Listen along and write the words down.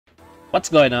What's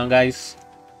going on, guys?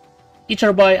 It's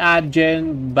your boy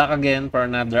Adjen back again for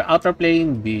another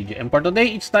Outerplane video. And for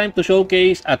today, it's time to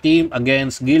showcase a team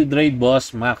against Guild Raid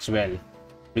boss Maxwell.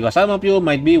 Because some of you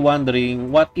might be wondering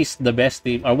what is the best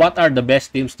team or what are the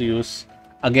best teams to use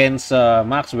against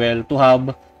Maxwell to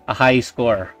have a high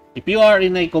score. If you are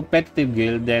in a competitive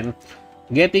guild, then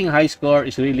getting high score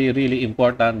is really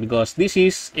important because this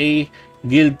is a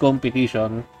guild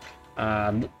competition.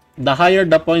 The higher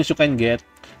the points you can get,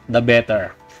 the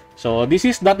better. So this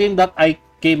is the team that I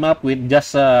came up with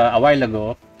just a while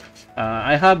ago.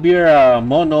 I have here a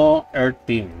mono earth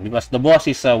team because the boss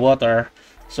is water.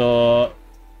 So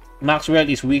Maxwell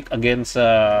is weak against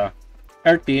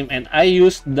earth team, and I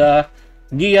used the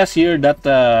Gias here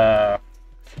that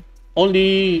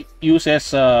only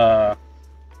uses earth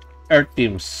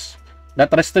teams.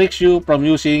 That restricts you from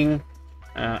using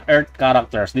earth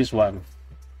characters. This one.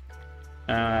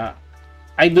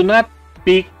 I do not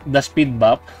pick the speed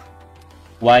buff.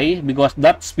 Why? Because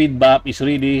that speed buff is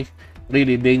really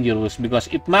dangerous. Because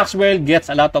if Maxwell gets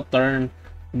a lot of turn,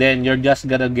 then you're just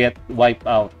gonna get wiped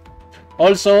out.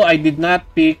 Also, I did not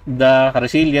pick the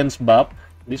resilience buff,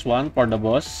 this one for the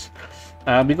boss,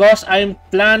 because I'm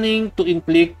planning to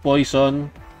inflict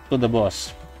poison to the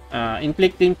boss.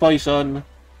 Inflicting poison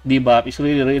debuff is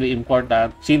really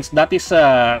important since that is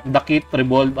the kit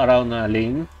revolve around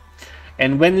lane.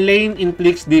 And when lane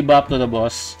inflicts debuff to the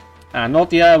boss,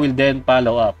 Notia will then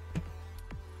follow up.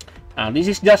 This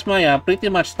is just my pretty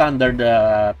much standard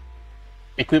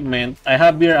equipment. I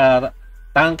have here a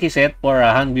tanky set for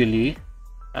Hanbuli.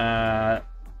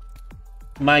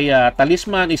 My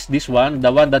talisman is this one,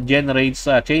 the one that generates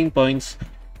chain points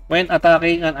when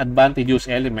attacking an advantageous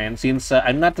element. Since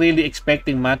I'm not really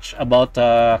expecting much about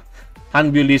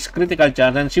Hanbuli's critical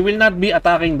chance, and she will not be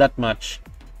attacking that much.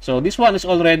 So this one is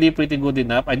already pretty good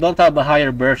enough. I don't have a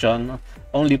higher version,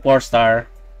 only 4-star,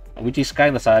 which is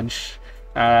kind of sad.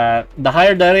 The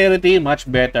higher the rarity, much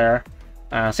better.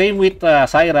 Same with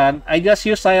Siren. I just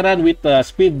use Siren with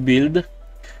speed build.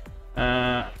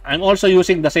 I'm also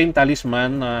using the same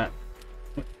talisman.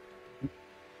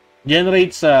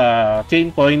 Generates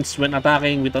chain points when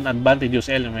attacking with an advantageous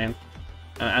element.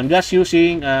 I'm just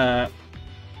using my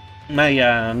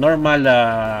normal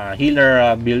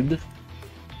healer build.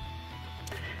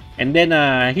 And then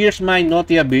here's my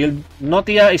Notia build.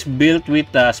 Notia is built with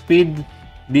speed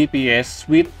DPS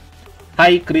with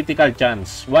high critical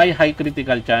chance. Why high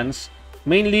critical chance?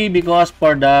 Mainly because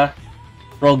for the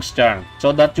Rogue's Charm,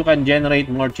 so that you can generate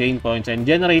more chain points, and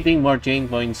generating more chain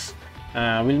points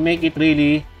will make it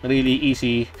really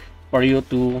easy for you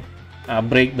to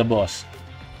break the boss.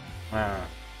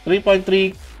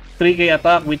 3.3k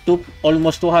attack with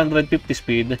almost 250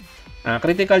 speed.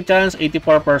 Critical chance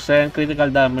 84%, critical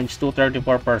damage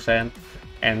 234%,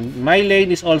 and my lane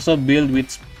is also built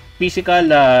with physical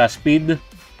speed,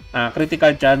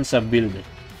 critical chance build,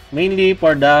 mainly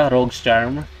for the Rogue's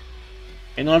Charm,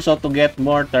 and also to get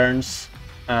more turns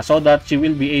so that she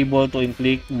will be able to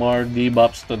inflict more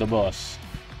debuffs to the boss.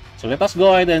 So let us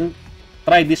go ahead and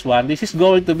try this one. This is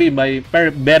going to be my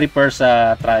very first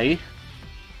try.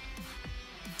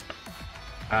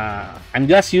 I'm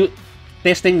just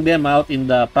testing them out in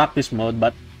the practice mode,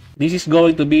 but this is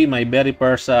going to be my very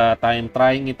first time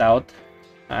trying it out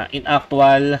in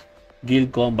actual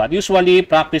guild combat. Usually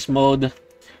practice mode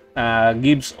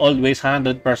gives always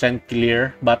 100%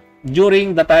 clear, but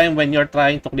during the time when you're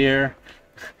trying to clear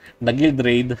the guild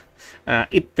raid,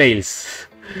 it fails.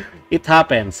 It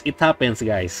happens,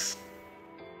 guys.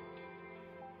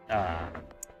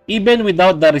 Even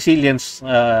without the resilience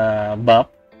buff,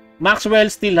 Maxwell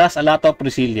still has a lot of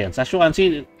resilience. As you can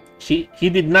see, he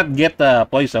did not get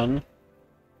poison.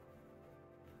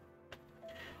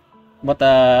 But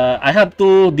I have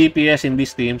 2 DPS in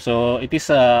this team, so it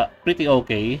is pretty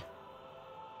okay.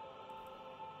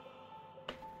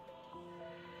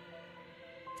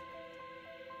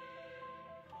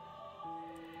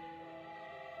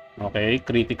 Okay,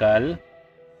 critical.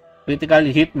 Critical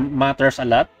hit matters a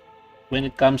lot when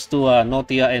it comes to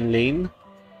Notia and lane,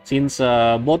 since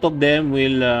both of them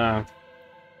will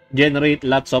generate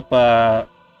lots of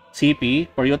CP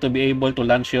for you to be able to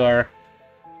launch your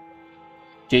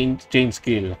chain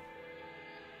skill.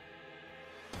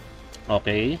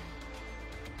 Okay.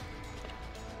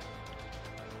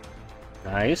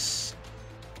 Nice.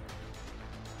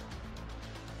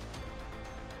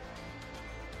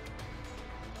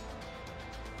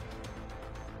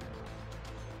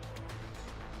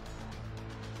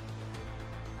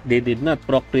 They did not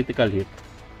proc critical hit.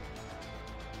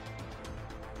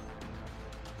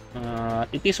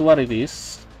 It is what it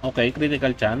is. Okay,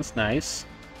 critical chance. Nice.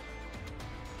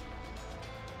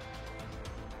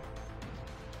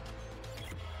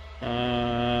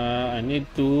 I need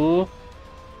to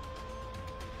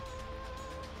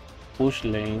push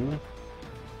lane.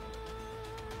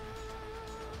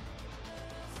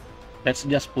 Let's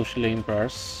just push lane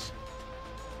first,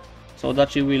 so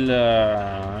that she will.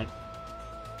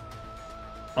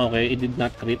 Okay, it did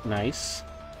not crit. Nice.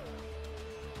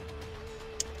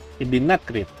 It did not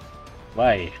crit.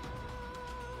 Why?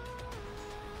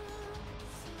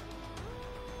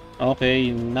 Okay,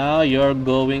 now you're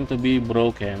going to be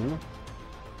broken.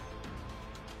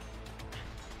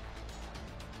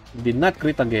 Did not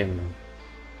crit again.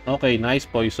 Okay, nice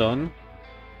poison.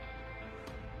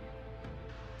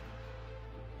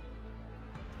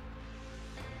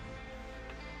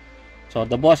 So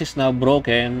the boss is now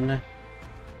broken.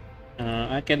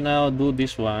 I can now do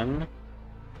this one.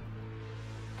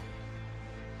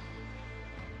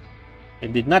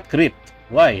 It did not crit.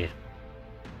 Why?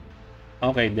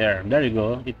 Okay, there you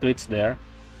go. It crits there.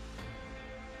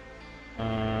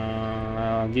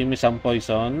 Give me some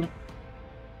poison.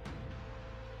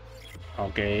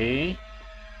 Okay.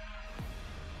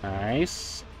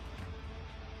 Nice.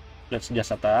 Let's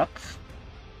just attack.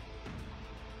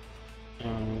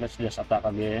 Let's just attack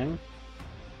again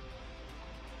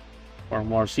for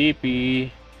more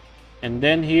CP. And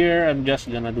then here, I'm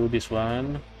just gonna do this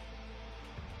one.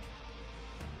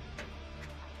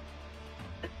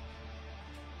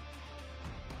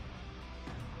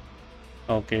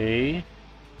 Okay.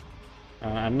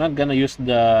 I'm not gonna use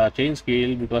the chain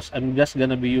skill because I'm just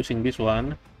gonna be using this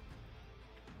one.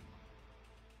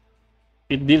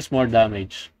 It deals more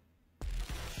damage.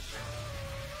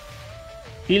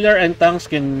 Healer and tanks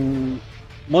can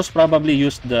most probably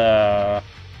use the...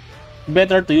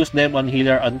 Better to use them on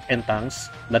healer and tanks,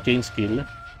 the chain skill.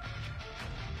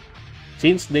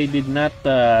 Since they do not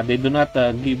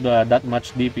give that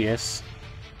much DPS.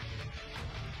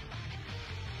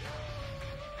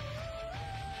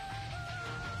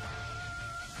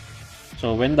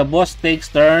 So when the boss takes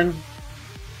turn,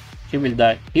 he will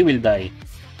die. He will die.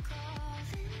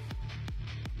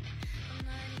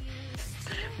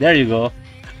 There you go.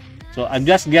 So I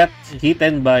just get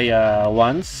hitten by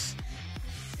once.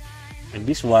 And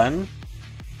this one.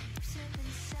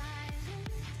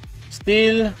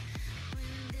 Still,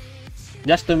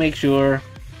 just to make sure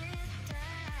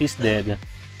he's dead.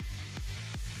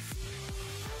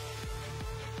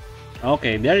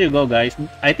 Okay, there you go, guys.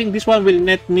 I think this one will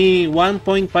net me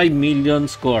 1.5 million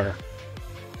score.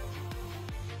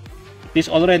 It is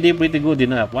already pretty good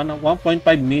enough. 1.5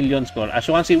 million score. As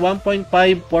you can see,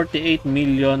 1.548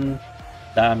 million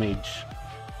damage.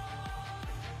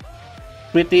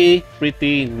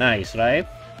 Pretty nice, right?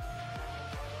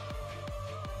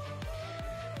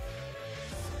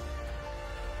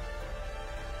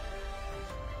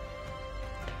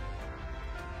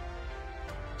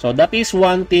 So that is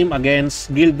one team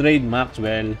against Guildraid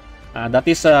Maxwell. That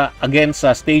is against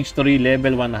stage 3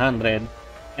 level 100.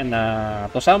 And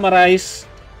to summarize,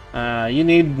 you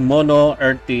need mono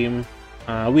earth team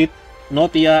with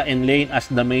Notia and Lane as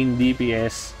the main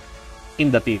DPS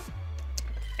in the team.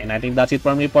 And I think that's it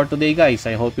from me for today, guys.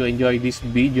 I hope you enjoyed this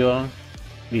video.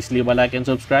 Please leave a like and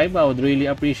subscribe. I would really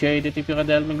appreciate it if you could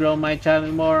help me grow my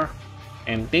channel more.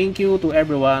 And thank you to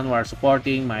everyone who are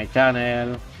supporting my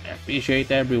channel. I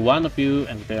appreciate every one of you.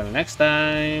 Until next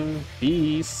time,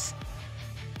 peace.